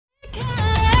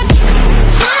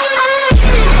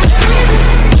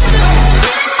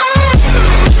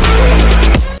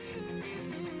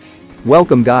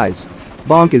Welcome guys.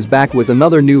 Bonk is back with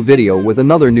another new video with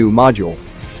another new module.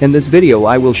 In this video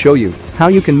I will show you how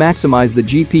you can maximize the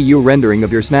GPU rendering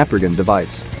of your Snapdragon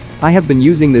device. I have been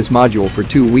using this module for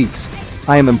 2 weeks.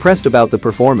 I am impressed about the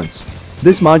performance.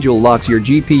 This module locks your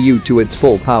GPU to its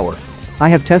full power. I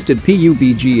have tested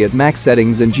PUBG at max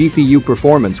settings and GPU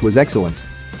performance was excellent.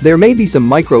 There may be some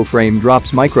micro frame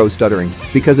drops, micro stuttering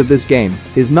because of this game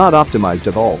is not optimized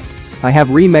at all. I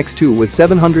have REALME X2 with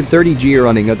 730G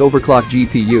running at overclock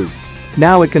GPU.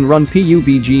 Now it can run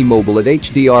PUBG mobile at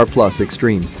HDR plus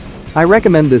extreme. I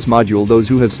recommend this module those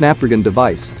who have Snapdragon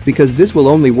device because this will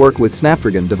only work with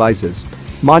Snapdragon devices.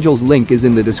 Module's link is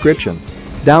in the description.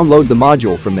 Download the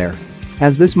module from there.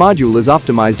 As this module is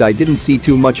optimized, I didn't see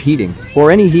too much heating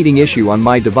or any heating issue on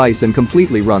my device and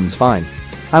completely runs fine.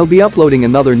 I'll be uploading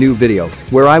another new video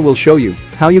where I will show you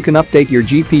how you can update your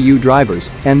GPU drivers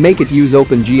and make it use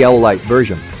OpenGL Lite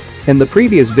version. In the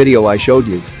previous video I showed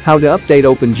you how to update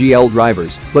OpenGL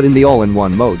drivers but in the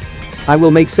all-in-one mode. I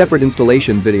will make separate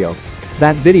installation video.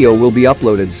 That video will be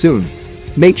uploaded soon.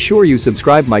 Make sure you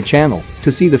subscribe my channel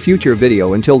to see the future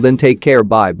video. Until then, take care,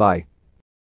 bye bye.